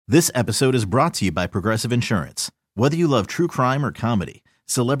This episode is brought to you by Progressive Insurance. Whether you love true crime or comedy,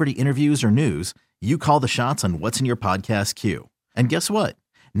 celebrity interviews or news, you call the shots on what's in your podcast queue. And guess what?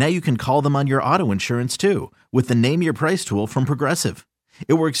 Now you can call them on your auto insurance too with the Name Your Price tool from Progressive.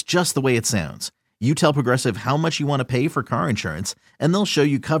 It works just the way it sounds. You tell Progressive how much you want to pay for car insurance, and they'll show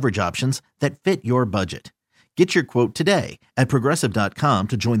you coverage options that fit your budget. Get your quote today at Progressive.com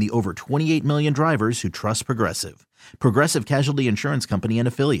to join the over 28 million drivers who trust Progressive. Progressive Casualty Insurance Company and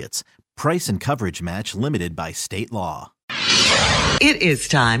Affiliates. Price and coverage match limited by state law. It is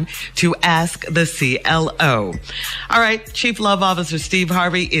time to ask the CLO. All right, Chief Love Officer Steve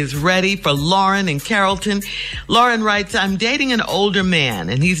Harvey is ready for Lauren in Carrollton. Lauren writes, I'm dating an older man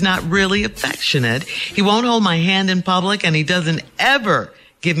and he's not really affectionate. He won't hold my hand in public and he doesn't ever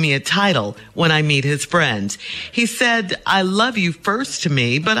give me a title when I meet his friends. He said, I love you first to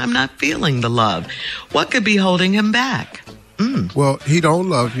me, but I'm not feeling the love. What could be holding him back? Well, he don't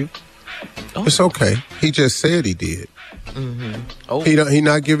love you. Oh. It's okay. He just said he did. Mm-hmm. Oh. He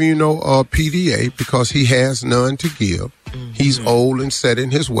not giving you no PDA because he has none to give. Mm-hmm. He's old and set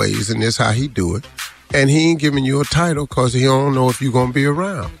in his ways, and this how he do it. And he ain't giving you a title because he don't know if you're going to be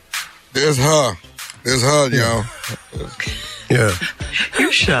around. There's her, y'all. Yeah. You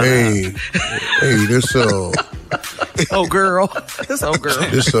shut up. Hey, this Oh girl. This old girl.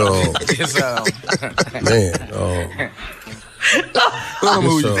 This man.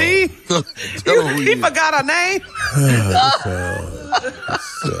 He forgot her name.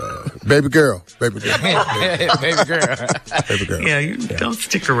 Baby girl. Baby girl. Yeah, you don't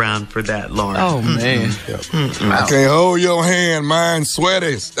stick around for that, Lauren. Oh, man. I can't hold your hand. Mine's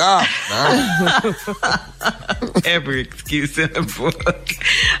sweaty. Stop. Every excuse in the book.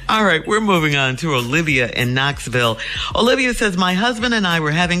 All right, we're moving on to Olivia in Knoxville. Olivia says, my husband and I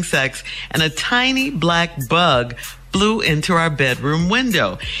were having sex and a tiny black bug flew into our bedroom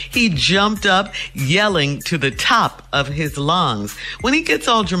window. He jumped up, yelling to the top of his lungs. When he gets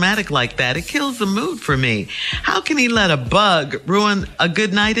all dramatic like that, it kills the mood for me. How can he let a bug ruin a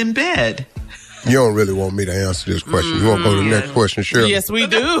good night in bed? You don't really want me to answer this question. You want to go to the next question, Shirley? Yes, we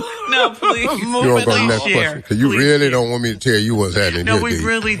do. No, please. You want to go to the next question? Because you really don't want me to tell you what's happening here, No, we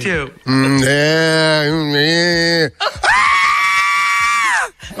really do. Yeah.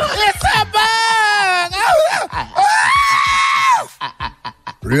 It's a bug!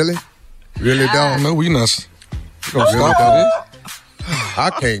 Really? Really, dog? No, we not. Really, dog? I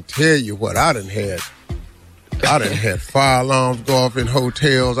can't tell you what I done had. I done had fire alarms go off in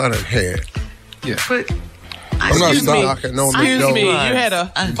hotels. I done had. Yeah. But I'm not stopping. Knocking on the Excuse door. me, you had a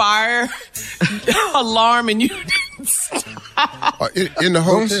fire alarm and you didn't stop. In the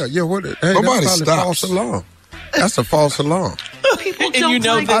hotel. Yeah, what? Hey, Nobody that's probably a false stops. alarm. That's a false alarm. people And don't you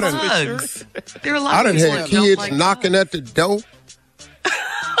know like that bugs. There are a lot I of done people had that don't kids like knocking at the door.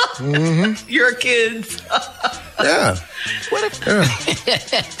 your kids. Yeah.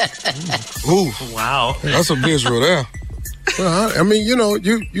 Ooh, Wow. that's a visual there. Well, I mean, you know,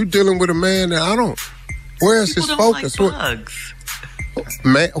 you dealing with a man that I don't. Where's People his don't focus? like bugs.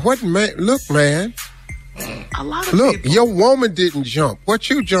 Man, what man? Look, man. A lot of Look, people. your woman didn't jump. What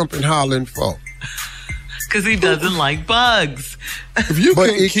you jumping hollering for? Because he doesn't like bugs. If you But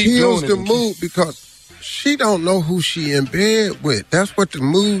can't it keep kills doing the it, mood because she don't know who she in bed with. That's what the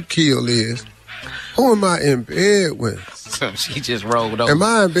mood kill is. Who am I in bed with? So she just rolled over. Am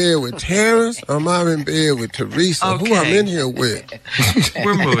I in bed with Terrence or am I in bed with Teresa? Who I'm Okay. in here with?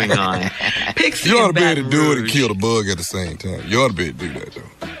 We're moving on. Pixie You ought to in be able to Baton do it and Rouge. kill the bug at the same time. You ought to be able to do that,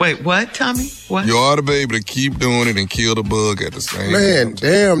 though. Wait, what, Tommy? What? You ought to be able to keep doing it and kill the bug at the same Man, time.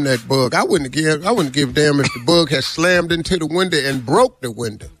 damn that bug. I wouldn't give a damn if the bug had slammed into the window and broke the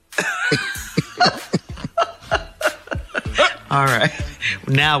window. All right.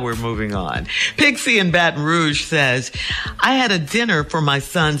 Now we're moving on. Pixie in Baton Rouge says, I had a dinner for my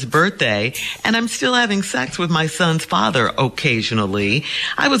son's birthday, and I'm still having sex with my son's father occasionally.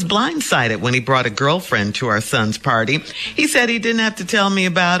 I was blindsided when he brought a girlfriend to our son's party. He said he didn't have to tell me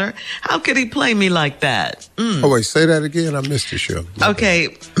about her. How could he play me like that? Oh, wait, say that again? I missed it, Shirley. Okay,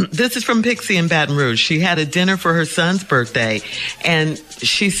 this is from Pixie in Baton Rouge. She had a dinner for her son's birthday, and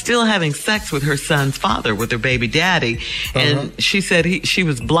she's still having sex with her son's father, with her baby daddy. And she said she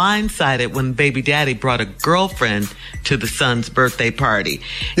was blindsided when baby daddy brought a girlfriend to the son's birthday party.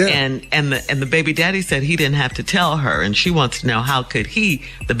 Yeah. And the baby daddy said he didn't have to tell her, and she wants to know how could he,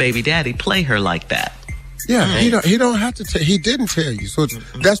 the baby daddy, play her like that. Yeah, he don't have to tell. He didn't tell you, so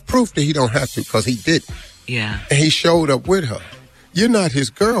that's proof that he don't have to because he didn't. Yeah. And he showed up with her. You're not his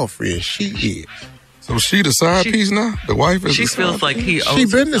girlfriend. She is. So she the side piece now? The wife is She the side feels like he owes She her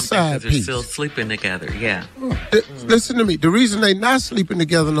been the something side 'cause they're piece. still sleeping together. Yeah. Listen to me. The reason they not sleeping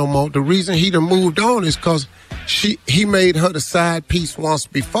together no more, the reason he done moved on is because he made her the side piece once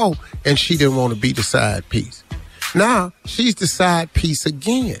before, and she didn't want to be the side piece. Now she's the side piece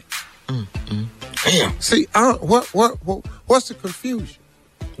again. Damn. See, what's the confusion?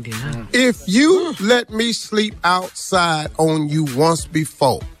 Yeah. If you let me sleep outside on you once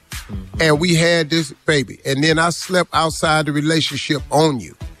before, and we had this baby, and then I slept outside the relationship on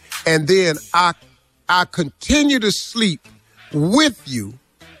you, and then I continue to sleep with you,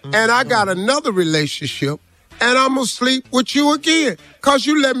 and I got another relationship, and I'm gonna sleep with you again, cause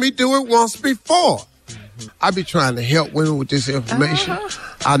you let me do it once before. I be trying to help women with this information.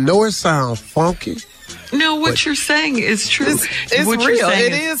 I know it sounds funky. No, what you're saying is true. It's what you're real.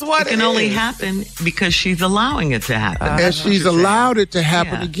 saying It is what it can it only is. happen because she's allowing it to happen. And she's allowed it to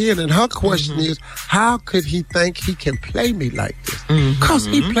happen Yeah. again. And her question is, how could he think he can play me like this? Because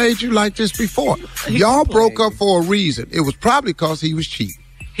he played you like this before. Y'all broke up for a reason. It was probably because he was cheating.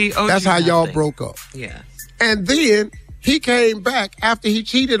 He owed That's you how y'all nothing. broke up. Yeah. And then he came back after he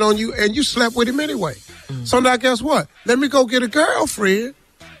cheated on you and you slept with him anyway. So now guess what? Let me go get a girlfriend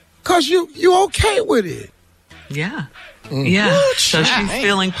because you okay with it. Yeah. Yeah. So she's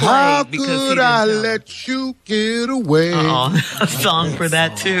feeling played How because he could didn't I tell her. let you get away Oh, a song for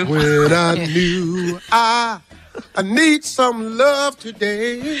that too. when I knew I need some love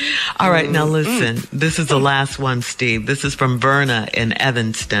today? All right, now listen. This is the last one, Steve. This is from Verna in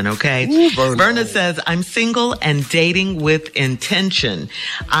Evanston, okay? Verna says, I'm single and dating with intention.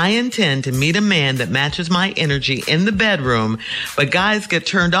 I intend to meet a man that matches my energy in the bedroom, but guys get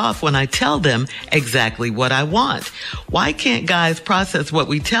turned off when I tell them exactly what I want. Why can't guys process what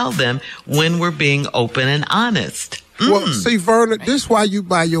we tell them when we're being open and honest? Well, see, Verna, this is why you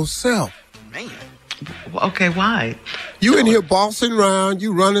by yourself. Okay, why? You in here bossing around,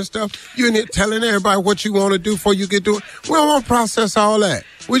 you running stuff, you in here telling everybody what you want to do before you get to it. We don't want to process all that.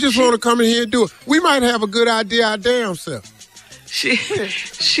 We just want to come in here and do it. We might have a good idea our damn self. She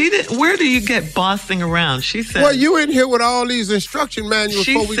did. Where do you get bossing around? She said, Well, you in here with all these instruction manuals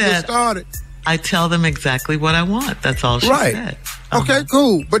She before we get said- started. I tell them exactly what I want. That's all she Right. said. Okay,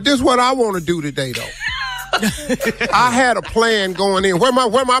 cool. But this is what I want to do today, though. I had a plan going in. Where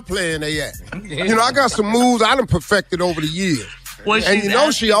my plan they at? You know, I got some moves I done perfected over the years. Well, And she's you know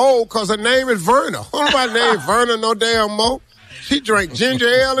asking- she old because her name is Verna. Who nobody named Verna no damn more? She drank ginger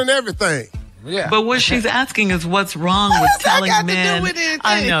ale and everything. But what she's asking is what's wrong with does that telling got to do men. with anything?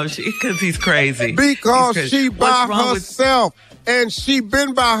 I know, because he's crazy. Because He's she crazy. What's by wrong with- herself. And she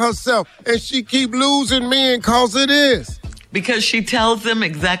been by herself. And she keep losing men cause it is. Because she tells them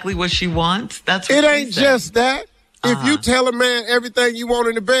exactly what she wants. That's what It she ain't said. just that. If you tell a man everything you want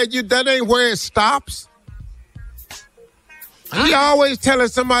in the bed, that ain't where it stops. She always telling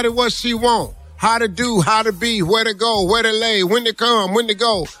somebody what she want, how to do, how to be, where to go, where to lay, when to come, when to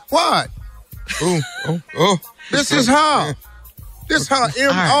go. What? Oh. This is her. This her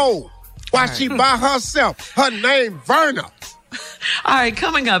M.O. Why she by herself. Her name Verna. All right,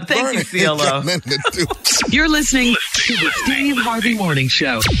 coming up. Thank you, CLO. You're listening to the Steve Harvey Morning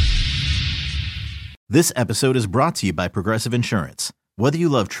Show. This episode is brought to you by Progressive Insurance. Whether you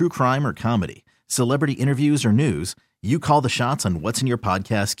love true crime or comedy, celebrity interviews or news, you call the shots on what's in your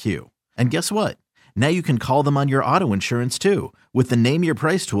podcast queue. And guess what? Now you can call them on your auto insurance too with the Name Your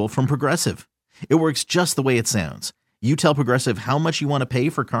Price tool from Progressive. It works just the way it sounds. You tell Progressive how much you want to pay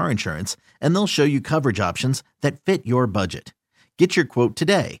for car insurance, and they'll show you coverage options that fit your budget. Get your quote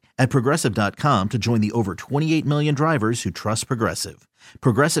today at Progressive.com to join the over 28 million drivers who trust Progressive.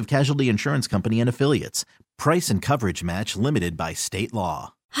 Progressive Casualty Insurance Company and Affiliates. Price and coverage match limited by state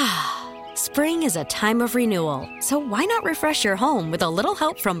law. Spring is a time of renewal, so why not refresh your home with a little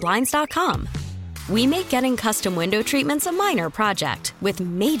help from Blinds.com? We make getting custom window treatments a minor project with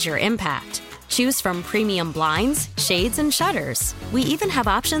major impact. Choose from premium blinds, shades, and shutters. We even have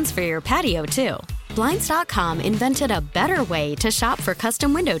options for your patio, too. Blinds.com invented a better way to shop for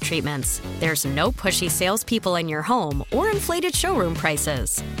custom window treatments. There's no pushy salespeople in your home or inflated showroom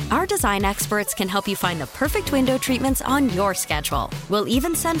prices. Our design experts can help you find the perfect window treatments on your schedule. We'll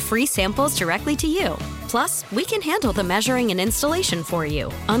even send free samples directly to you. Plus, we can handle the measuring and installation for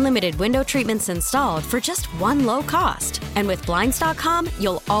you. Unlimited window treatments installed for just one low cost. And with Blinds.com,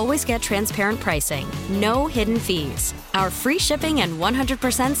 you'll always get transparent pricing. No hidden fees. Our free shipping and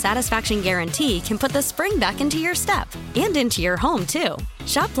 100% satisfaction guarantee can put the spring back into your step and into your home, too.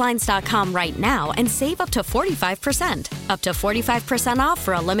 Shop Blinds.com right now and save up to 45%. Up to 45% off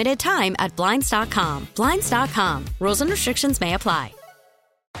for a limited time at Blinds.com. Blinds.com. Rules and restrictions may apply.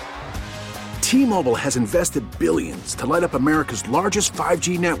 T-Mobile has invested billions to light up America's largest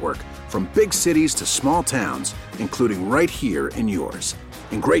 5G network, from big cities to small towns, including right here in yours.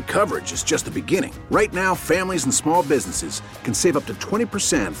 And great coverage is just the beginning. Right now, families and small businesses can save up to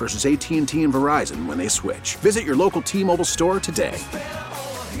 20% versus AT&T and Verizon when they switch. Visit your local T-Mobile store today.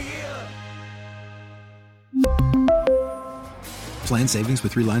 Plan savings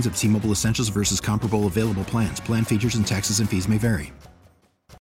with 3 lines of T-Mobile Essentials versus comparable available plans. Plan features and taxes and fees may vary.